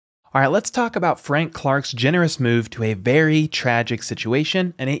All right, let's talk about Frank Clark's generous move to a very tragic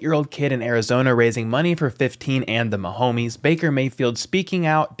situation. An 8-year-old kid in Arizona raising money for 15 and the Mahomes, Baker Mayfield speaking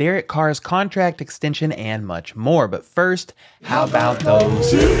out, Derek Carr's contract extension, and much more. But first, how about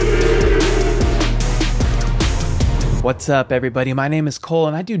those? What's up, everybody? My name is Cole,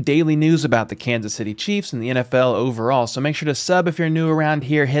 and I do daily news about the Kansas City Chiefs and the NFL overall, so make sure to sub if you're new around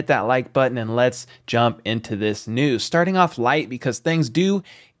here, hit that like button, and let's jump into this news. Starting off light because things do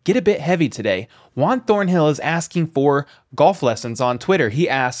get a bit heavy today. Juan Thornhill is asking for golf lessons on Twitter. He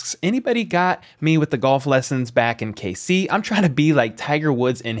asks, anybody got me with the golf lessons back in KC? I'm trying to be like Tiger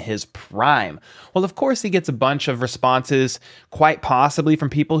Woods in his prime. Well, of course, he gets a bunch of responses, quite possibly from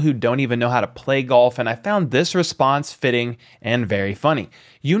people who don't even know how to play golf, and I found this response fitting and very funny.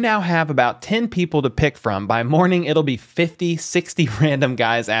 You now have about 10 people to pick from. By morning, it'll be 50, 60 random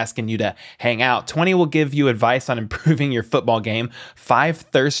guys asking you to hang out. 20 will give you advice on improving your football game, 5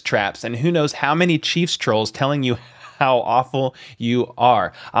 thirst traps, and who knows how many Chiefs trolls telling you how awful you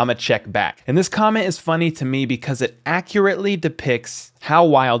are. I'ma check back. And this comment is funny to me because it accurately depicts how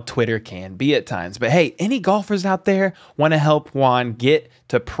wild Twitter can be at times. But hey, any golfers out there want to help Juan get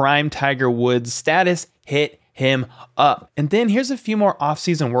to prime Tiger Woods status, hit him up. And then here's a few more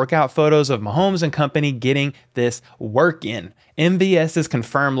off-season workout photos of Mahomes and company getting this work in. MVS is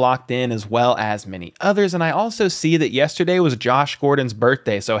confirmed locked in, as well as many others. And I also see that yesterday was Josh Gordon's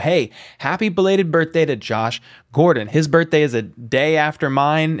birthday. So hey, happy belated birthday to Josh Gordon. His birthday is a day after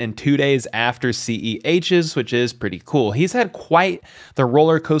mine and 2 days after CEH's, which is pretty cool. He's had quite the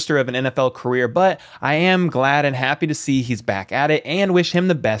roller coaster of an NFL career, but I am glad and happy to see he's back at it and wish him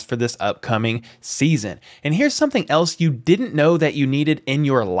the best for this upcoming season. And here's something else you didn't know that you needed in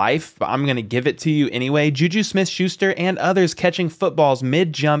your life, but I'm going to give it to you anyway. JuJu Smith-Schuster and others catching footballs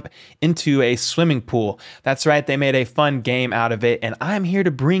mid-jump into a swimming pool. That's right, they made a fun game out of it, and I'm here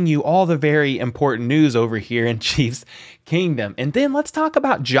to bring you all the very important news over here in Chiefs Kingdom. And then let's talk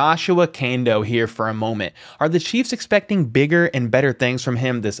about Joshua Kaindoh here for a moment. Are the Chiefs expecting bigger and better things from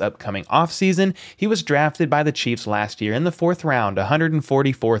him this upcoming offseason? He was drafted by the Chiefs last year in the 4th round,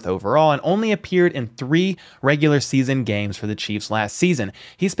 144th overall, and only appeared in 3 regular season games for the Chiefs last season.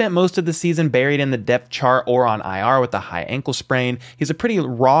 He spent most of the season buried in the depth chart or on IR with a high ankle sprain. He's a pretty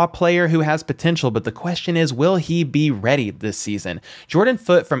raw player who has potential, but the question is, will he be ready this season? Jordan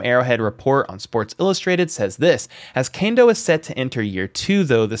Foote from Arrowhead Report on Sports Illustrated says this: as Kaindoh is set to enter year 2,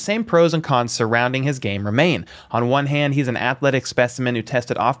 though, the same pros and cons surrounding his game remain. On one hand, he's an athletic specimen who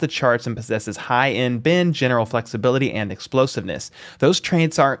tested off the charts and possesses high-end bend, general flexibility, and explosiveness. Those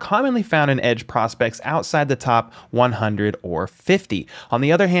traits are commonly found in edge prospects outside the top 100 or 50. On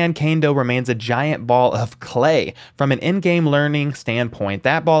the other hand, Kaindoh remains a giant ball of clay. From an in-game learning standpoint,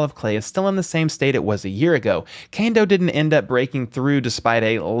 that ball of clay is still in the same state it was a year ago. Kaindoh didn't end up breaking through despite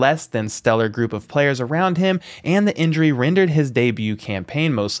a less than stellar group of players around him, and the injury rendered his debut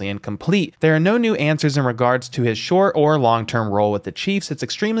campaign mostly incomplete. There are no new answers in regards to his short or long-term role with the Chiefs. It's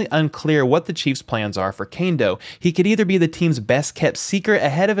extremely unclear what the Chiefs' plans are for Kaindoh. He could either be the team's best-kept secret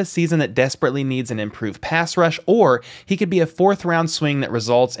ahead of a season that desperately needs an improved pass rush, or he could be a 4th-round swing that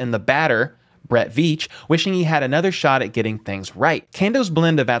results in the batter, Brett Veach, wishing he had another shot at getting things right. Kaindoh's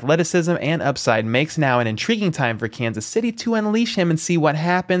blend of athleticism and upside makes now an intriguing time for Kansas City to unleash him and see what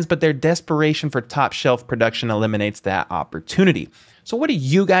happens, but their desperation for top-shelf production eliminates that opportunity. So what do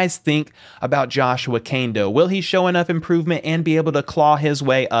you guys think about Joshua Kaindoh? Will he show enough improvement and be able to claw his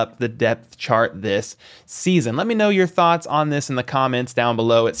way up the depth chart this season? Let me know your thoughts on this in the comments down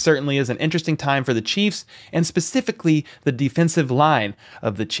below. It certainly is an interesting time for the Chiefs, and specifically the defensive line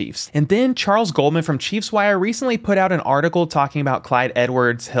of the Chiefs. And then Charles Goldman from Chiefs Wire recently put out an article talking about Clyde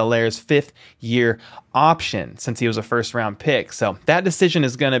Edwards-Helaire's 5th-year option since he was a 1st-round pick. So that decision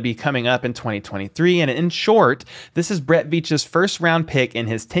is going to be coming up in 2023. And in short, this is Brett Veach's 1st-round pick in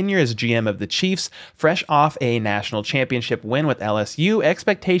his tenure as GM of the Chiefs. Fresh off a national championship win with LSU,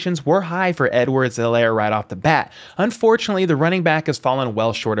 expectations were high for Edwards-Helaire right off the bat. Unfortunately, the running back has fallen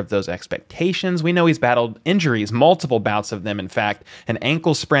well short of those expectations. We know he's battled injuries, multiple bouts of them, in fact. An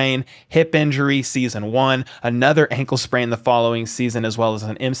ankle sprain, hip injury season 1, another ankle sprain the following season, as well as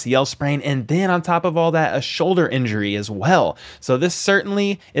an MCL sprain, and then on top of all that, a shoulder injury as well. So this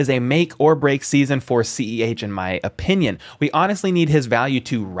certainly is a make or break season for CEH in my opinion. We honestly need his value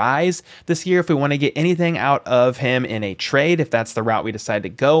to rise this year if we want to get anything out of him in a trade, if that's the route we decide to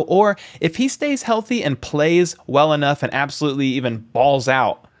go, or if he stays healthy and plays well enough and absolutely even balls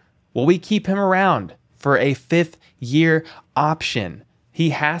out, will we keep him around for a 5th-year option?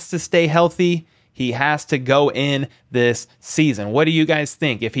 He has to stay healthy. He has to go in this season. What do you guys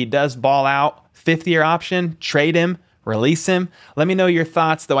think? If he does ball out, 5th-year option, trade him, release him? Let me know your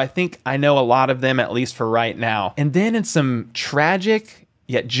thoughts, though I think I know a lot of them, at least for right now. And then in some tragic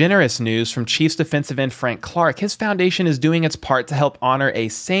yet generous news from Chiefs defensive end Frank Clark, his foundation is doing its part to help honor a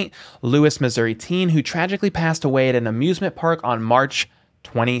St. Louis, Missouri teen who tragically passed away at an amusement park on March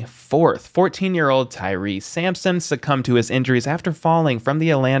 24th. 14-year-old Tyre Sampson succumbed to his injuries after falling from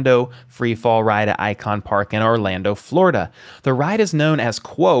the Orlando freefall ride at Icon Park in Orlando, Florida. The ride is known as,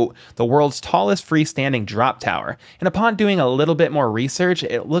 quote, the world's tallest freestanding drop tower. And upon doing a little bit more research,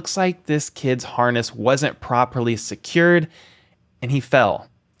 it looks like this kid's harness wasn't properly secured and he fell.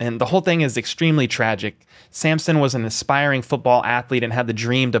 And the whole thing is extremely tragic. Sampson was an aspiring football athlete and had the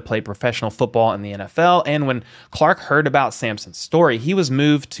dream to play professional football in the NFL. And when Clark heard about Sampson's story, he was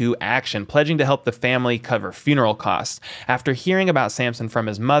moved to action, pledging to help the family cover funeral costs. After hearing about Sampson from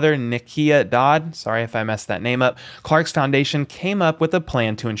his mother, Nikia Dodd, sorry if I messed that name up, Clark's foundation came up with a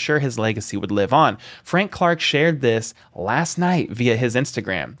plan to ensure his legacy would live on. Frank Clark shared this last night via his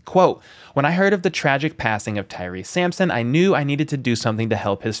Instagram. Quote, when I heard of the tragic passing of Tyre Sampson, I knew I needed to do something to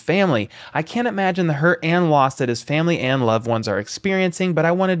help his family. I can't imagine the hurt and loss that his family and loved ones are experiencing, but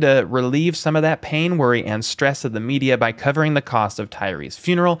I wanted to relieve some of that pain, worry, and stress of the media by covering the cost of Tyre's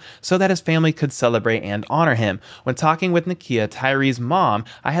funeral so that his family could celebrate and honor him. When talking with Nikia, Tyre's mom,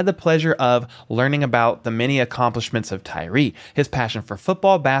 I had the pleasure of learning about the many accomplishments of Tyre, his passion for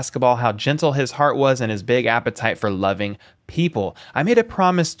football, basketball, how gentle his heart was, and his big appetite for loving people. I made a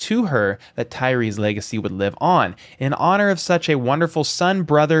promise to her that Tyre's legacy would live on. In honor of such a wonderful son,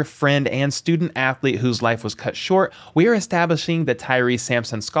 brother, friend, and student athlete whose life was cut short, we are establishing the Tyre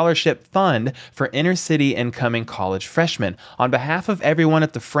Sampson Scholarship Fund for inner city incoming college freshmen. On behalf of everyone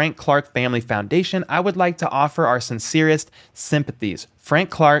at the Frank Clark Family Foundation, I would like to offer our sincerest sympathies. Frank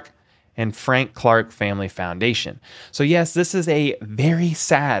Clark and Frank Clark Family Foundation. So yes, this is a very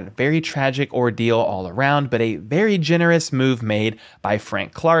sad, very tragic ordeal all around, but a very generous move made by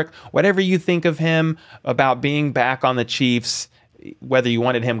Frank Clark. Whatever you think of him, about being back on the Chiefs, whether you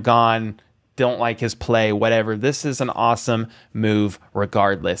wanted him gone, don't like his play, whatever, this is an awesome move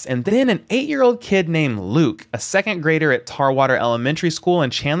regardless. And then an 8-year-old kid named Luke, a second grader at Tarwater Elementary School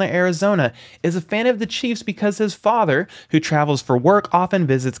in Chandler, Arizona, is a fan of the Chiefs because his father, who travels for work, often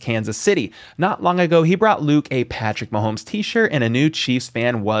visits Kansas City. Not long ago, he brought Luke a Patrick Mahomes t-shirt and a new Chiefs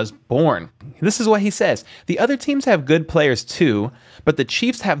fan was born. This is what he says: the other teams have good players too, but the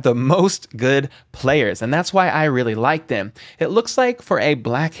Chiefs have the most good players, and that's why I really like them. It looks like for a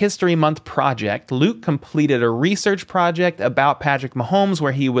Black History Month project, Luke completed a research project about Patrick Mahomes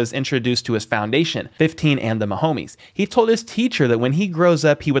where he was introduced to his foundation, 15 and the Mahomies. He told his teacher that when he grows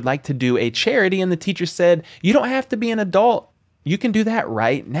up, he would like to do a charity, and the teacher said, "You don't have to be an adult. You can do that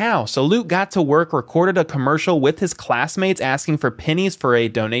right now." So Luke got to work, recorded a commercial with his classmates asking for pennies for a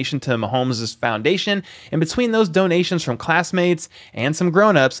donation to Mahomes' foundation. And between those donations from classmates and some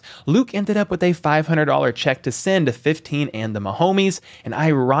grown-ups, Luke ended up with a $500 check to send to 15 and the Mahomies. And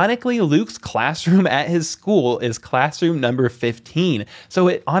ironically, Luke's classroom at his school is classroom number 15. So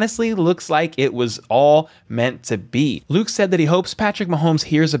it honestly looks like it was all meant to be. Luke said that he hopes Patrick Mahomes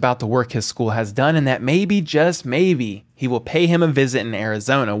hears about the work his school has done and that maybe, just maybe, he will pay him a visit in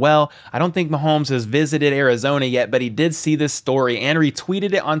Arizona. Well, I don't think Mahomes has visited Arizona yet, but he did see this story and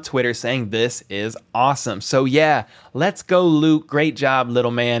retweeted it on Twitter saying this is awesome. So yeah, let's go, Luke. Great job,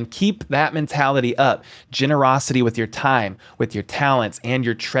 little man. Keep that mentality up. Generosity with your time, with your talents, and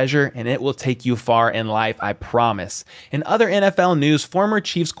your treasure, and it will take you far in life, I promise. In other NFL news, former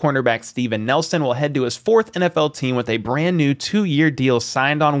Chiefs cornerback Steven Nelson will head to his 4th NFL team with a brand new 2-year deal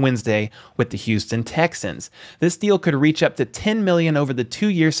signed on Wednesday with the Houston Texans. This deal could reach up to $10 million over the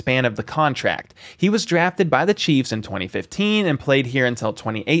 2-year span of the contract. He was drafted by the Chiefs in 2015 and played here until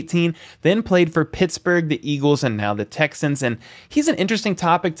 2018, then played for Pittsburgh, the Eagles, and now the Texans. And he's an interesting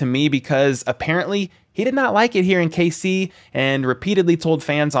topic to me because apparently he did not like it here in KC and repeatedly told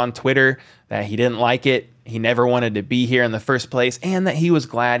fans on Twitter that he didn't like it, he never wanted to be here in the first place, and that he was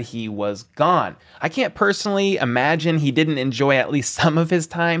glad he was gone. I can't personally imagine he didn't enjoy at least some of his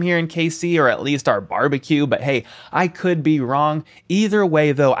time here in KC, or at least our barbecue, but hey, I could be wrong. Either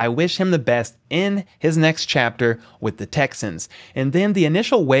way though, I wish him the best in his next chapter with the Texans. And then the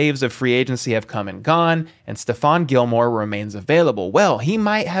initial waves of free agency have come and gone, and Stephon Gilmore remains available. Well, he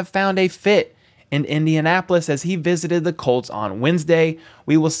might have found a fit in Indianapolis as he visited the Colts on Wednesday.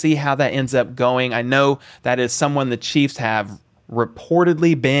 We will see how that ends up going. I know that is someone the Chiefs have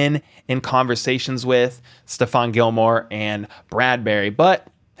reportedly been in conversations with, Stephon Gilmore and Bradbury, but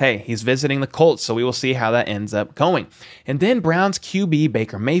hey, he's visiting the Colts, so we will see how that ends up going. And then Browns QB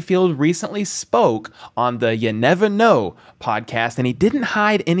Baker Mayfield recently spoke on the You Never Know podcast, and he didn't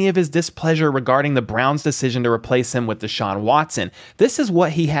hide any of his displeasure regarding the Browns' decision to replace him with Deshaun Watson. This is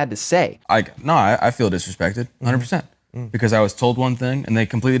what he had to say. I feel disrespected, 100%, because I was told one thing and they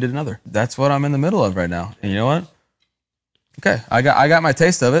completely did another. That's what I'm in the middle of right now. And you know what? Okay, I got my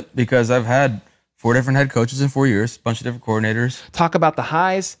taste of it because I've had 4 different head coaches in 4 years, a bunch of different coordinators. Talk about the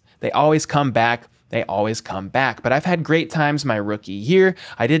highs. They always come back. They always come back. But I've had great times my rookie year.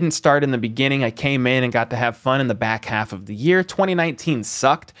 I didn't start in the beginning. I came in and got to have fun in the back half of the year. 2019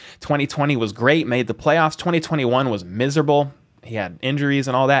 sucked. 2020 was great, made the playoffs. 2021 was miserable. He had injuries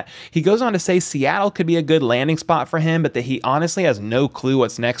and all that. He goes on to say Seattle could be a good landing spot for him, but that he honestly has no clue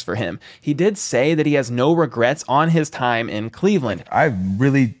what's next for him. He did say that he has no regrets on his time in Cleveland. I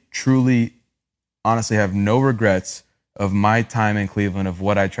really, truly, honestly have no regrets of my time in Cleveland, of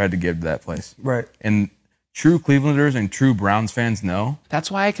what I tried to give to that place. Right. And true Clevelanders and true Browns fans know. That's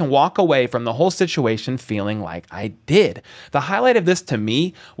why I can walk away from the whole situation feeling like I did. The highlight of this to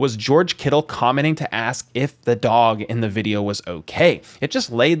me was George Kittle commenting to ask if the dog in the video was okay. It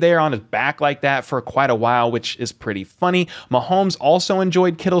just laid there on his back like that for quite a while, which is pretty funny. Mahomes also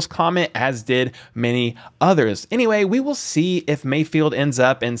enjoyed Kittle's comment, as did many others. Anyway, we will see if Mayfield ends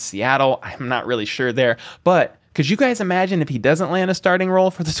up in Seattle. I'm not really sure there, but could you guys imagine if he doesn't land a starting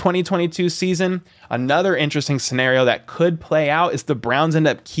role for the 2022 season? Another interesting scenario that could play out is the Browns end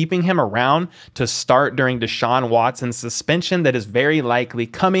up keeping him around to start during Deshaun Watson's suspension that is very likely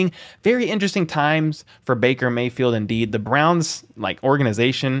coming. Very interesting times for Baker Mayfield indeed. The Browns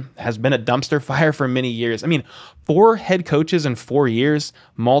organization has been a dumpster fire for many years. I mean, 4 head coaches in 4 years,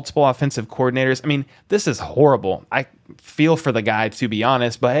 multiple offensive coordinators. I mean, this is horrible. I feel for the guy, to be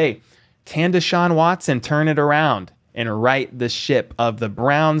honest, but hey, can Deshaun Watson turn it around and right the ship of the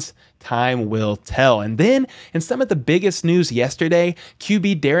Browns? Time will tell. And then, in some of the biggest news yesterday,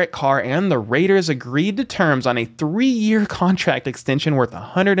 QB Derek Carr and the Raiders agreed to terms on a 3-year contract extension worth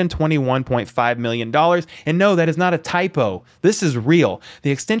 $121.5 million. And no, that is not a typo. This is real.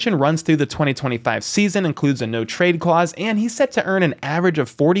 The extension runs through the 2025 season, includes a no-trade clause, and he's set to earn an average of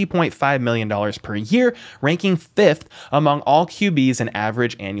 $40.5 million per year, ranking 5th among all QBs in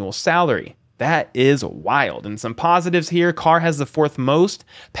average annual salary. That is wild. And some positives here. Carr has the 4th most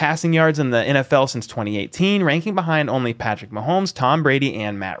passing yards in the NFL since 2018, ranking behind only Patrick Mahomes, Tom Brady,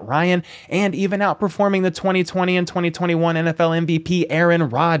 and Matt Ryan, and even outperforming the 2020 and 2021 NFL MVP Aaron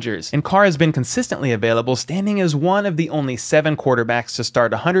Rodgers. And Carr has been consistently available, standing as one of the only 7 quarterbacks to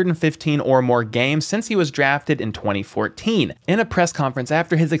start 115 or more games since he was drafted in 2014. In a press conference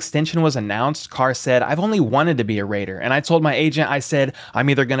after his extension was announced, Carr said, "I've only wanted to be a Raider, and I told my agent, I said, I'm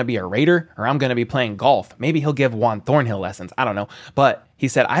either going to be a Raider or I'm going to be playing golf. Maybe he'll give Juan Thornhill lessons. I don't know." But he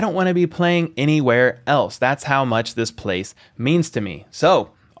said, "I don't want to be playing anywhere else. That's how much this place means to me." So,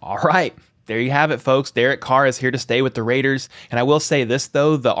 all right. There you have it, folks. Derek Carr is here to stay with the Raiders. And I will say this,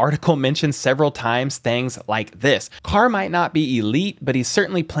 though. The article mentions several times things like this. Carr might not be elite, but he's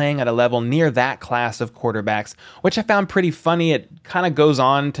certainly playing at a level near that class of quarterbacks, which I found pretty funny. It kind of goes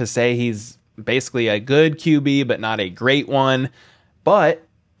on to say he's basically a good QB, but not a great one. But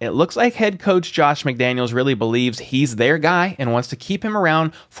it looks like head coach Josh McDaniels really believes he's their guy and wants to keep him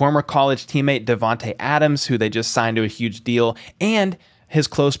around. Former college teammate Devontae Adams, who they just signed to a huge deal, and his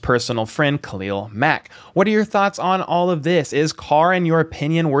close personal friend Khalil Mack. What are your thoughts on all of this? Is Carr, in your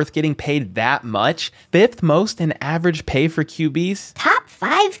opinion, worth getting paid that much? 5th most in average pay for QBs? Top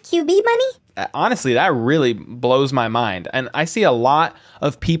 5 QB money? Honestly, that really blows my mind. And I see a lot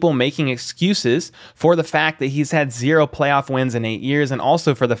of people making excuses for the fact that he's had 0 playoff wins in 8 years, and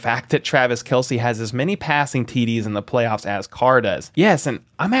also for the fact that Travis Kelce has as many passing TDs in the playoffs as Carr does. Yes, and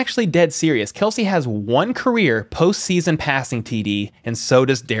I'm actually dead serious. Kelce has 1 career postseason passing TD, and so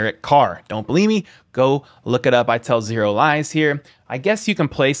does Derek Carr. Don't believe me? Go look it up. I tell 0 lies here. I guess you can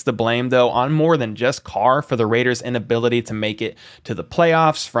place the blame, though, on more than just Carr for the Raiders' inability to make it to the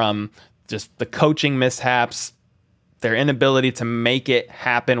playoffs, from just the coaching mishaps, their inability to make it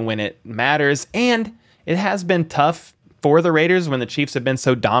happen when it matters. And it has been tough for the Raiders when the Chiefs have been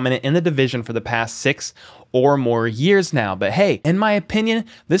so dominant in the division for the past 6 or more years now. But hey, in my opinion,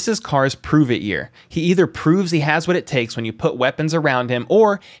 this is Carr's prove it year. He either proves he has what it takes when you put weapons around him,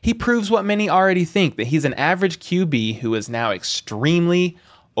 or he proves what many already think, that he's an average QB who is now extremely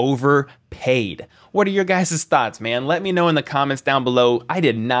overpaid. What are your guys' thoughts, man? Let me know in the comments down below. I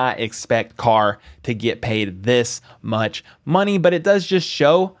did not expect Carr to get paid this much money, but it does just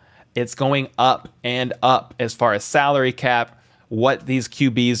show it's going up and up as far as salary cap, what these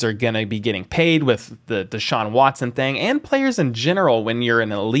QBs are going to be getting paid with the Deshaun Watson thing, and players in general when you're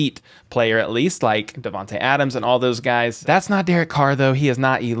an elite player, at least like Devontae Adams and all those guys. That's not Derek Carr, though. He is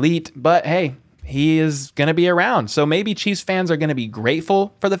not elite, but hey, he is going to be around. So maybe Chiefs fans are going to be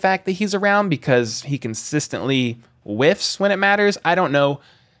grateful for the fact that he's around because he consistently whiffs when it matters. I don't know.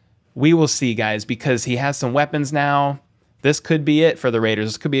 We will see, guys, because he has some weapons now. This could be it for the Raiders.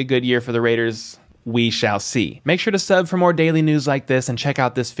 This could be a good year for the Raiders. We shall see. Make sure to sub for more daily news like this and check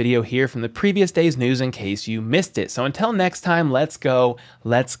out this video here from the previous day's news in case you missed it. So until next time, let's go.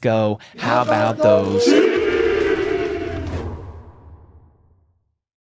 Let's go. How about those